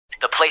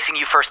The Placing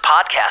You First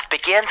podcast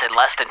begins in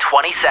less than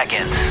 20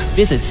 seconds.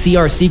 Visit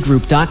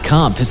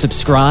crcgroup.com to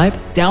subscribe,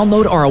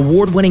 download our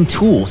award-winning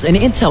tools and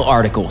intel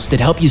articles that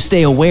help you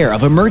stay aware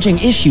of emerging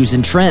issues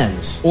and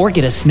trends, or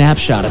get a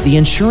snapshot of the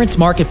insurance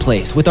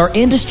marketplace with our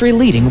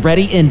industry-leading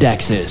Ready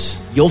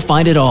indexes. You'll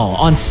find it all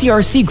on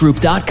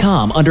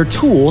crcgroup.com under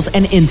Tools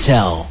and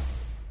Intel.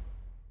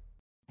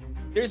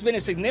 There's been a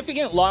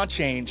significant law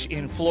change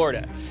in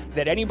Florida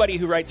that anybody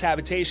who writes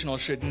habitational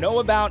should know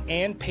about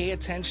and pay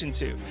attention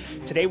to.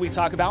 Today we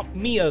talk about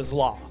Miya's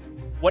Law,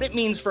 what it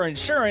means for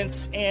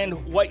insurance,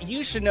 and what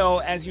you should know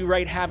as you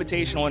write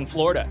habitational in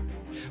Florida.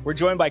 We're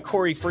joined by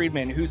Corey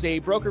Friedman, who's a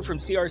broker from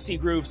CRC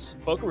Group's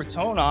Boca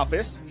Raton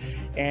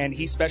office, and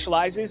he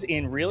specializes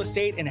in real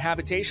estate and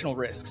habitational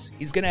risks.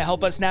 He's going to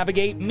help us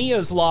navigate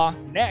Miya's Law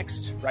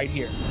next, right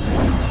here.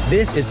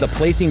 This is the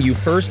Placing You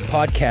First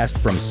podcast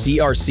from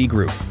CRC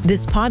Group.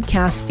 This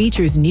podcast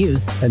features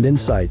news and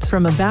insights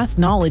from a vast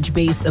knowledge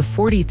base of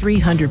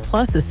 4,300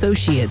 plus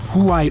associates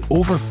who write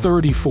over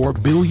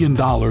 $34 billion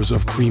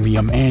of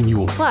premium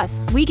annually.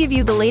 Plus, we give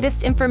you the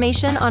latest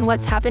information on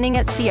what's happening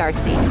at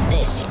CRC.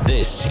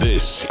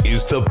 This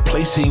is the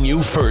Placing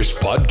You First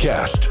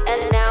podcast.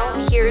 And now,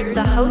 here's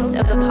the host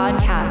of the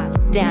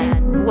podcast,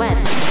 Dan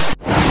Wentz.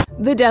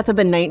 The death of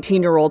a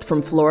 19-year-old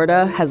from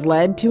Florida has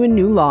led to a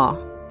new law.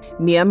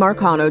 Miya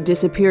Marcano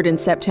disappeared in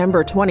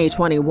September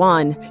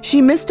 2021.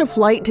 She missed a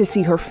flight to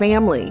see her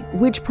family,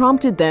 which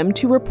prompted them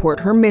to report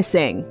her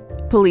missing.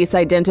 Police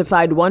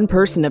identified one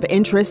person of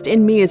interest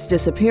in Miya's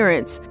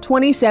disappearance,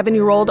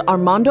 27-year-old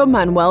Armando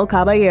Manuel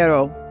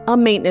Caballero, a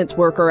maintenance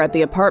worker at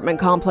the apartment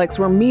complex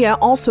where Miya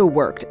also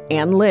worked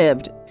and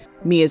lived.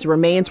 Miya's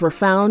remains were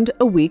found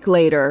a week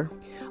later.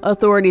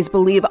 Authorities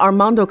believe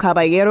Armando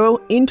Caballero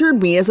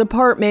entered Miya's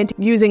apartment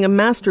using a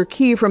master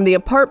key from the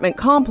apartment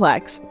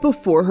complex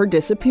before her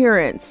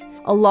disappearance.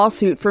 A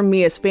lawsuit from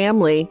Miya's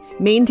family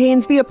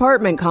maintains the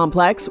apartment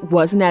complex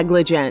was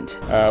negligent.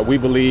 We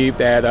believe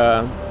that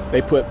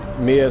they put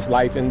Miya's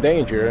life in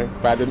danger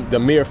by the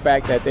mere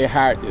fact that they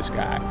hired this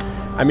guy.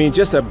 I mean,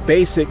 just a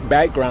basic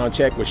background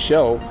check would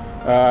show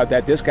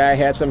that this guy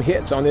had some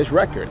hits on his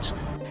records.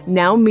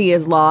 Now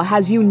Miya's Law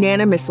has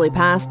unanimously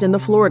passed in the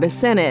Florida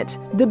Senate.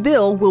 The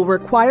bill will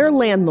require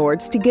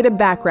landlords to get a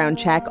background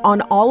check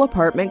on all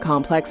apartment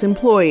complex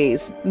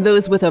employees.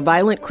 Those with a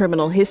violent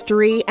criminal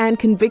history and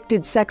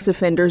convicted sex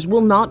offenders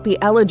will not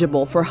be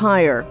eligible for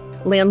hire.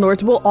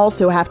 Landlords will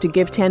also have to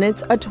give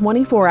tenants a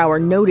 24-hour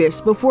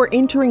notice before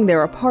entering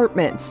their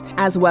apartments,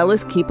 as well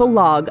as keep a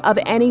log of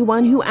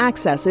anyone who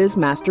accesses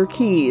master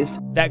keys.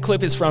 That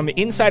clip is from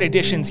Inside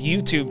Edition's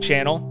YouTube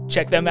channel.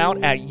 Check them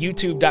out at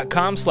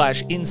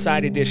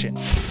youtube.com/Inside Edition.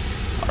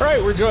 All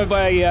right, we're joined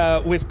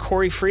with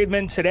Corey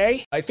Friedman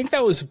today. I think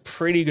that was a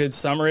pretty good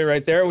summary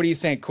right there. What do you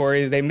think, Corey?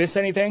 Did they miss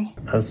anything?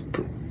 That's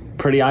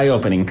pretty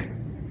eye-opening.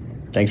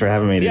 Thanks for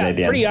having me today, Dan.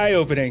 Yeah, pretty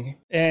eye-opening.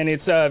 And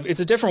it's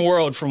a different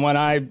world from when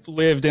I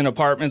lived in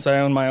apartments. I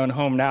own my own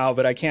home now,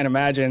 but I can't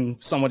imagine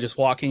someone just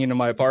walking into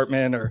my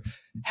apartment or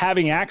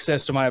having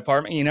access to my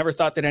apartment. You never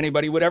thought that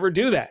anybody would ever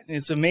do that. And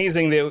it's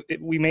amazing that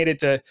we made it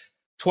to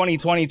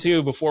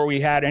 2022 before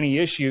we had any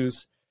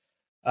issues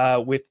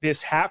with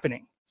this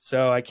happening.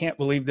 So I can't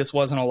believe this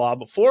wasn't a law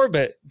before,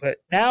 but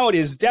now it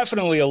is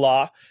definitely a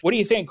law. What do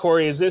you think,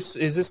 Corey? Is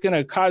this going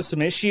to cause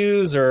some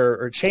issues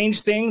or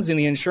change things in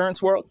the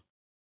insurance world?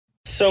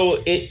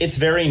 So it's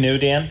very new,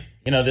 Dan.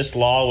 You know, this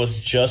law was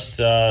just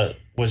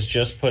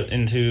put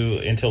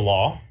into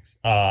law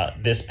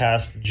this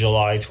past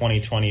July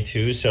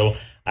 2022. So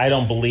I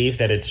don't believe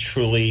that it's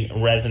truly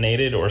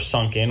resonated or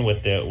sunk in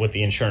with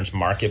the insurance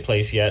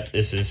marketplace yet.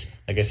 This is,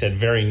 like I said,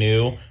 very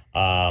new.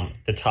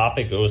 The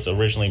topic was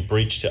originally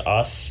breached to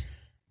us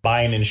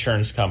by an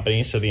insurance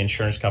company, so the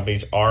insurance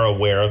companies are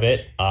aware of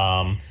it.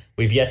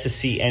 We've yet to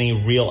see any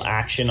real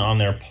action on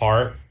their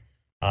part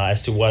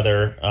as to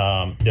whether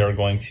they're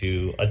going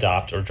to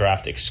adopt or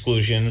draft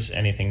exclusions,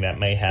 anything that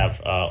may have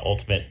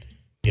ultimate,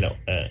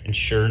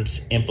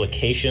 insurance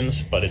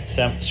implications. But it's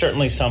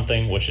certainly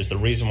something, which is the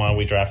reason why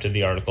we drafted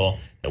the article,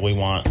 that we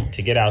want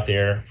to get out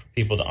there for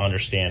people to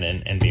understand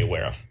and be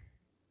aware of.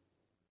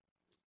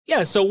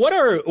 Yeah. So what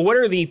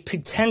are the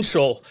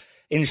potential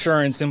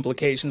insurance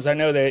implications? I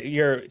know that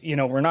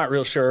we're not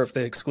real sure if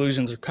the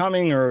exclusions are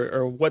coming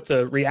or what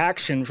the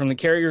reaction from the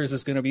carriers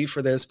is going to be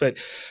for this, but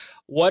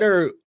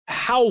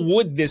how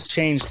would this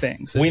change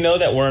things? We know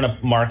that we're in a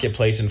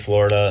marketplace in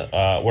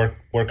Florida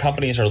where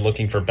companies are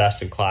looking for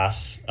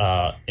best-in-class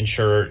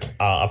insured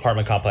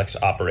apartment complex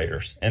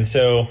operators. And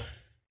so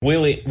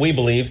we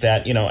believe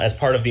that, as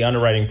part of the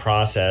underwriting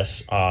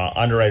process,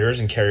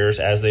 underwriters and carriers,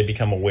 as they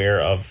become aware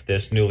of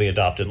this newly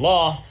adopted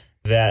law,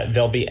 that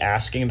they'll be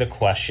asking the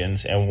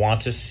questions and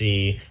want to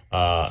see,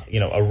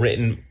 a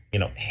written,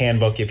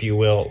 handbook, if you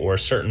will, or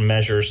certain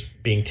measures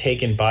being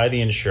taken by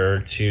the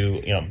insured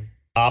to,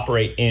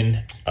 operate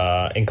in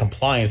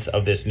compliance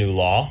of this new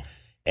law.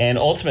 And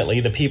ultimately,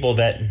 the people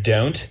that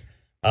don't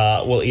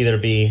will either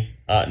be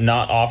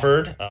not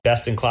offered,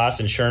 best-in-class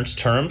insurance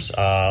terms,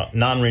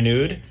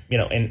 non-renewed.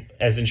 And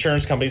as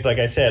insurance companies, like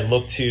I said,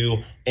 look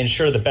to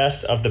insure the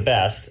best of the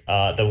best.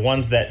 The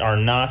ones that are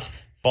not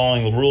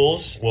following the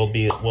rules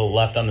will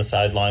left on the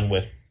sideline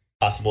with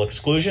possible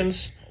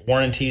exclusions,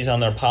 warranties on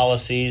their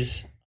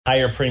policies,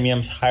 higher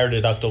premiums, higher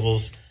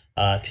deductibles,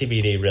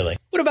 TBD, really.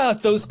 What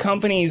about those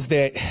companies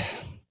that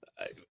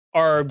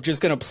are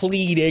just going to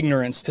plead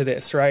ignorance to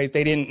this, right?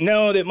 They didn't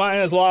know that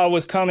Miya's Law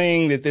was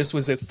coming, that this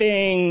was a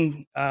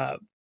thing.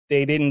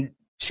 They didn't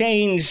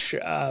change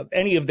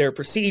any of their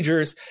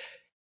procedures.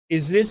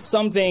 Is this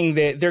something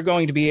that they're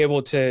going to be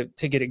able to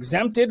get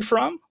exempted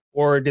from?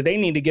 Or do they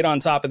need to get on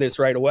top of this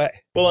right away?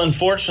 Well,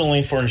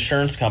 unfortunately for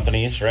insurance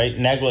companies, right,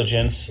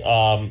 negligence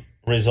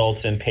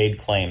results in paid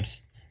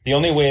claims. The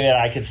only way that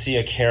I could see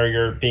a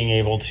carrier being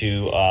able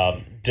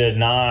to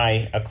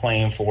deny a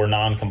claim for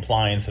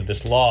non-compliance of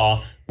this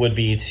law would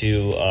be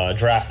to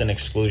draft an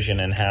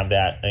exclusion and have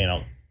that,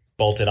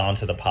 bolted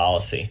onto the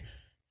policy.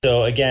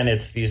 So again,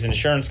 it's these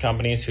insurance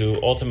companies who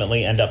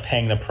ultimately end up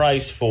paying the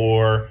price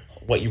for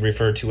what you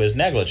refer to as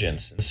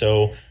negligence. And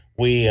so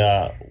we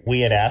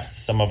had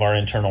asked some of our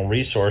internal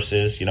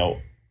resources,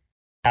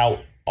 how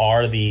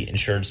are the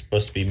insured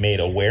supposed to be made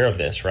aware of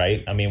this,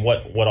 right? I mean,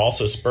 what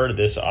also spurred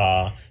this,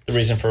 the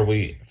reason for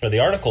the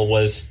article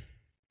was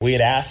we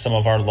had asked some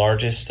of our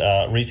largest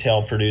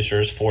retail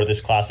producers for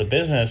this class of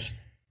business,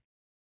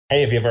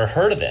 hey, have you ever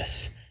heard of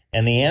this?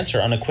 And the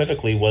answer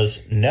unequivocally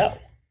was no.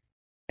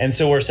 And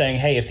so we're saying,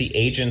 hey, if the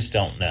agents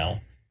don't know,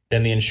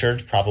 then the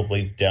insureds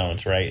probably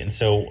don't, right? And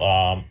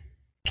so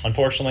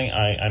unfortunately,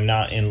 I'm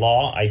not in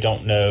law. I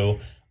don't know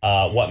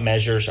what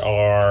measures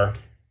are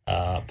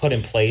put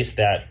in place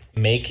that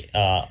make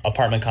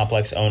apartment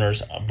complex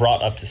owners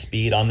brought up to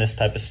speed on this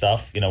type of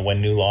stuff.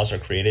 When new laws are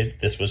created,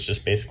 this was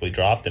just basically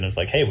dropped and it was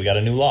like, hey, we got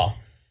a new law.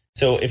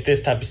 So if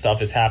this type of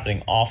stuff is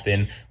happening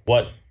often,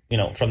 what,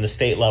 from the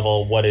state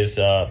level, what is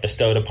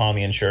bestowed upon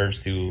the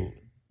insureds to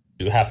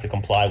have to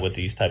comply with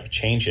these type of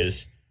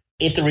changes?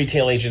 If the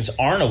retail agents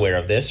aren't aware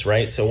of this,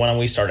 right? So why don't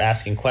we start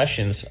asking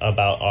questions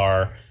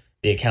about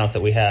the accounts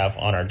that we have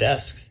on our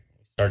desks?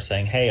 Start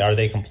saying, hey, are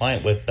they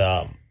compliant with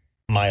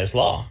Miya's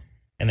Law?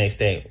 And they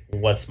say,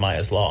 what's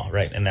Miya's Law,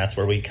 right? And that's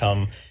where we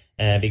come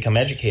and become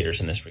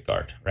educators in this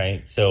regard,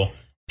 right? So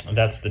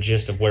that's the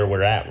gist of where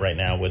we're at right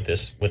now with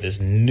this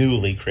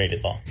newly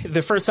created law.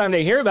 The first time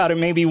they hear about it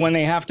may be when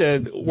they have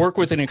to work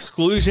with an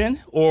exclusion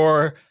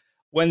or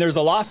when there's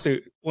a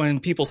lawsuit, when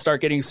people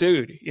start getting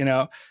sued,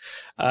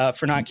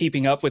 for not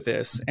keeping up with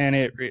this. And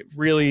it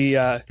really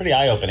pretty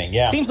eye-opening,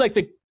 yeah.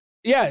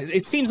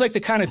 It seems like the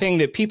kind of thing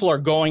that people are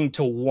going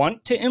to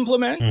want to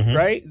implement,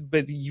 right?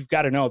 But you've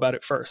got to know about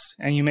it first.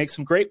 And you make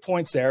some great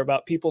points there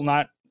about people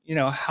not,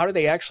 how do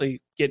they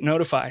actually get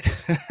notified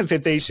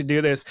that they should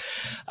do this?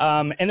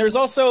 And there's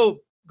also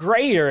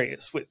gray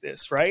areas with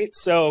this, right?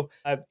 So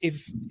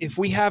if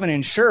we have an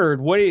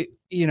insured, what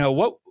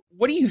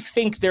do you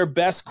think their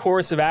best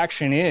course of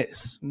action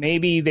is?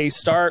 Maybe they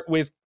start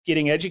with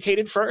getting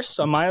educated first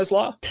on Miya's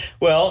Law?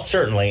 Well,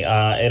 certainly.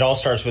 It all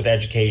starts with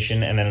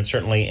education and then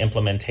certainly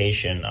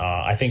implementation.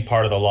 I think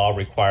part of the law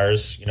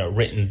requires,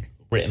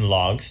 written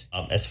logs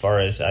as far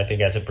as I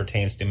think as it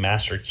pertains to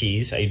master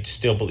keys. I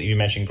still believe you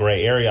mentioned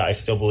gray area. I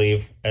still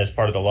believe as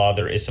part of the law,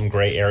 there is some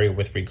gray area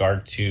with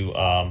regard to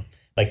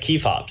like key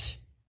fobs,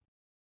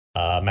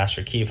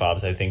 master key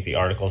fobs. I think the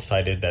article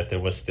cited that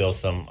there was still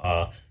some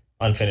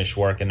unfinished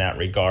work in that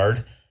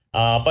regard.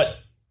 But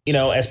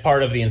as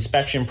part of the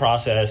inspection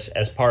process,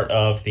 as part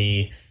of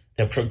the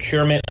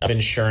procurement of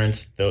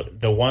insurance,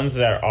 the ones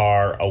that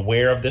are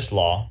aware of this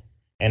law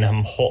and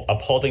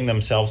upholding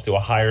themselves to a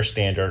higher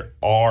standard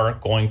are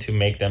going to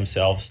make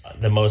themselves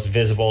the most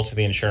visible to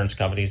the insurance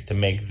companies to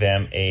make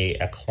them a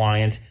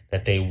client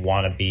that they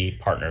want to be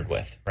partnered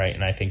with, right?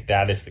 And I think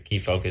that is the key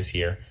focus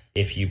here.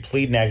 If you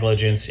plead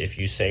negligence, if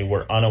you say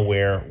we're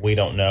unaware, we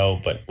don't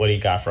know, but what do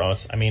you got for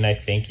us? I mean, I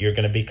think you're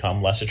going to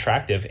become less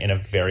attractive in a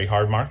very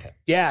hard market.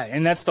 Yeah,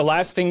 and that's the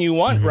last thing you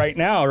want right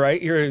now,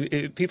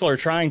 right? People are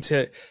trying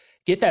to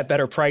get that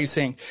better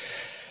pricing.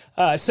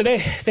 So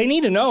they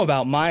need to know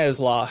about Miya's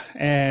Law,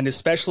 and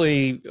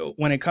especially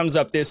when it comes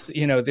up this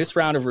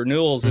round of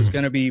renewals is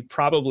going to be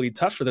probably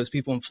tough for those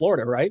people in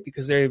Florida, right?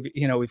 Because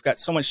we've got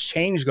so much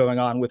change going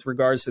on with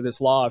regards to this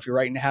law. If you're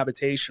writing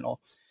habitational.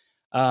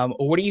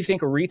 What do you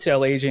think a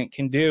retail agent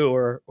can do,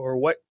 or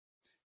what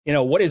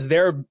is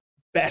their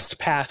best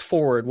path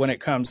forward when it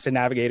comes to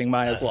navigating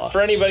Miya's Law?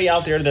 For anybody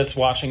out there that's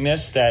watching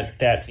this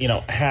that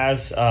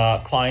has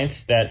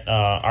clients that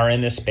are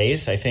in this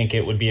space, I think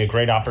it would be a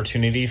great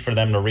opportunity for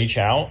them to reach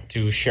out,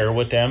 to share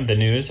with them the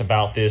news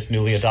about this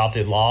newly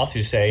adopted law,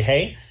 to say,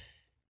 hey,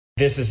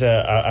 this is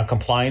a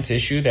compliance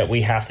issue that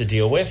we have to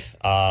deal with.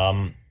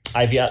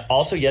 I've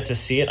also yet to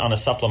see it on a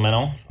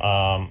supplemental.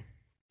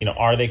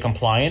 Are they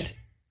compliant?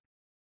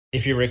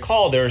 If you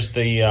recall, there's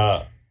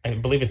I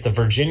believe it's the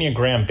Virginia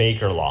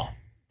Graham-Baker law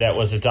that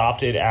was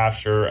adopted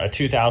after a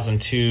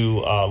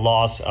 2002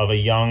 loss of a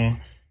young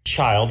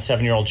child,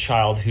 7-year-old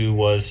child, who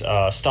was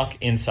stuck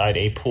inside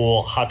a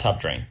pool hot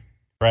tub drain.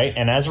 right?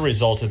 And as a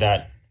result of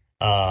that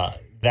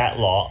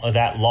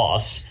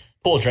loss,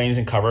 pool drains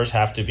and covers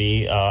have to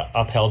be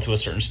upheld to a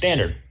certain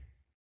standard.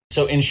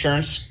 So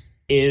insurance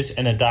is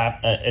an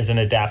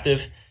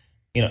adaptive,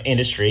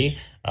 industry.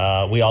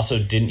 We also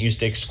didn't used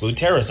to exclude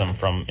terrorism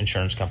from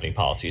insurance company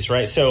policies,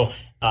 right? So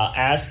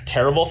as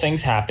terrible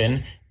things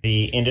happen,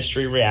 the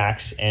industry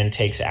reacts and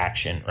takes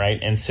action, right?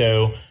 And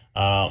so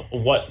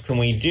what can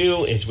we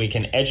do is we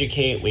can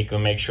educate, we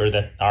can make sure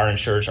that our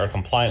insurers are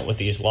compliant with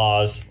these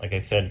laws. Like I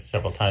said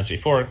several times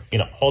before,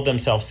 hold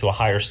themselves to a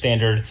higher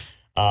standard,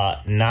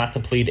 not to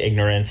plead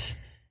ignorance,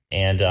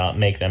 and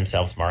make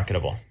themselves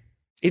marketable.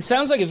 It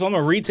sounds like if I'm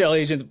a retail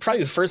agent,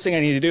 probably the first thing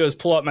I need to do is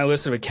pull up my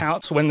list of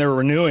accounts when they're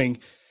renewing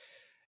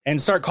and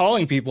start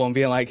calling people and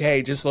being like,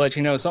 hey, just to let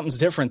you know, something's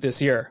different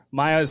this year.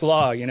 Miya's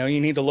Law, you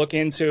need to look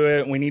into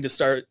it. We need to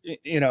start,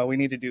 we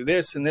need to do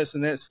this and this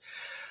and this.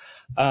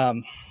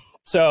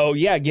 So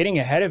yeah, getting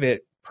ahead of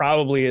it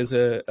probably is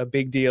a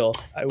big deal.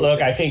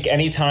 I think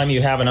anytime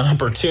you have an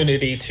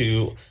opportunity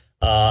to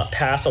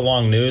pass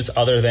along news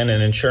other than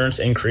an insurance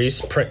increase,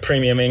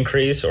 premium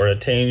increase, or a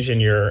change in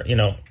your,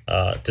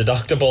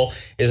 deductible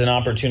is an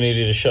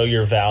opportunity to show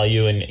your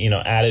value and,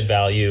 added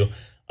value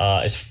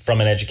is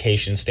from an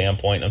education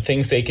standpoint of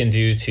things they can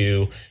do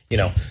to,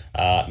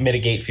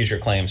 mitigate future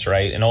claims,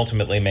 right? And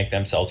ultimately make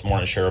themselves more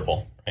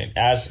insurable, right?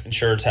 As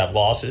insureds have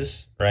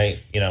losses, right?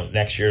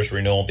 Next year's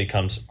renewal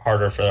becomes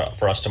harder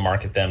for us to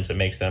market them, so it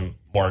makes them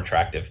more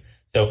attractive.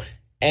 So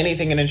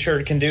anything an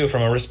insured can do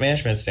from a risk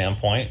management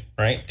standpoint,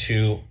 right,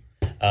 to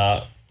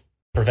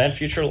prevent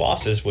future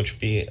losses, which would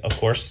be, of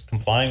course,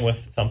 complying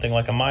with something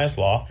like a Miya's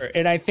Law.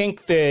 And I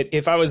think that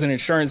if I was an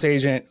insurance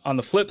agent on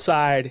the flip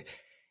side,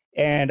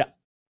 and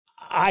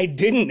I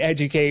didn't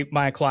educate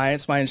my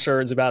clients, my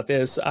insureds about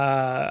this,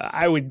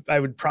 I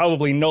would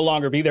probably no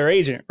longer be their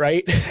agent,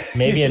 right?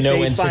 Maybe a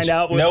no-win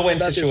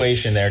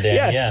situation there,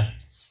 Dan. Yeah.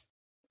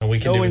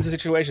 No-win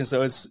situation.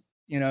 So it's,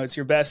 it's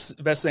your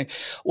best thing.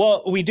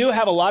 Well, we do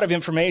have a lot of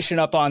information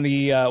up on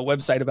the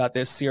website about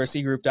this,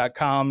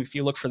 crcgroup.com. If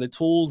you look for the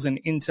tools and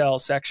intel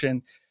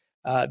section,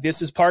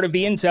 this is part of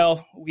the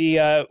intel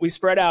we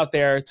spread out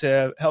there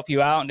to help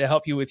you out and to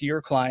help you with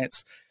your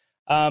clients.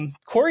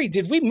 Corey,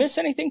 did we miss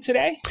anything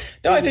today?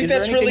 No, I think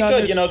that's really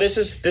good. This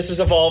is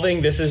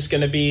evolving. This is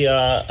going to be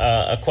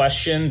a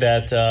question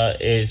that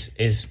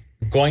is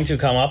going to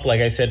come up. Like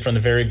I said from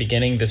the very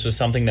beginning, this was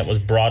something that was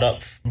brought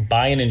up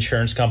by an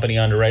insurance company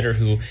underwriter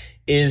who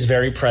is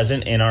very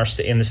present in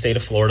the state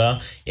of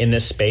Florida in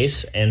this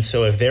space. And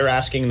so if they're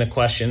asking the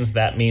questions,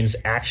 that means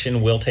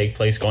action will take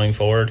place going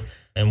forward.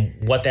 And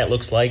what that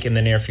looks like in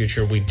the near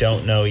future, we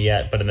don't know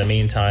yet. But in the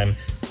meantime,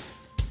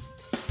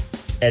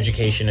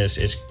 education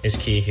is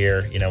key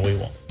here.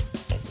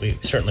 We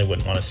certainly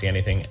wouldn't want to see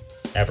anything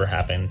ever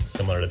happen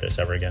similar to this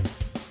ever again.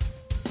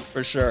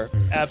 For sure.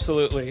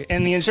 Absolutely.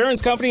 And the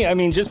insurance company,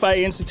 just by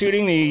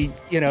instituting the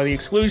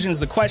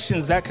exclusions, the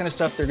questions, that kind of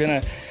stuff, they're going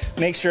to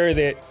make sure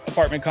that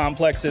apartment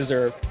complexes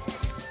are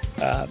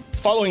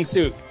following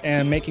suit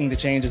and making the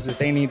changes that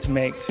they need to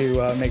make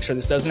to make sure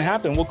this doesn't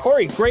happen. Well,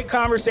 Corey, great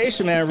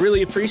conversation, man. I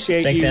really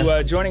appreciate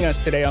you joining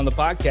us today on the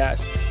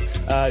podcast.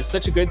 It's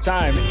such a good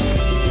time.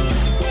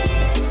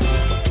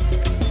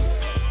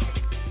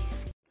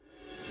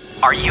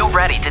 Are you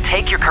ready to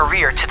take your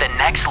career to the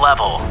next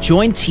level?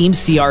 Join Team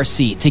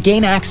CRC to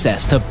gain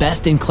access to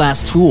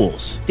best-in-class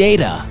tools,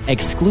 data,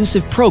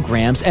 exclusive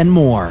programs, and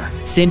more.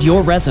 Send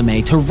your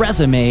resume to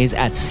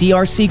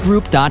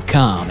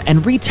resumes@crcgroup.com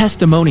and read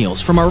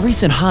testimonials from our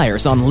recent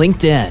hires on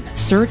LinkedIn.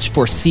 Search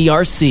for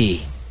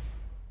CRC.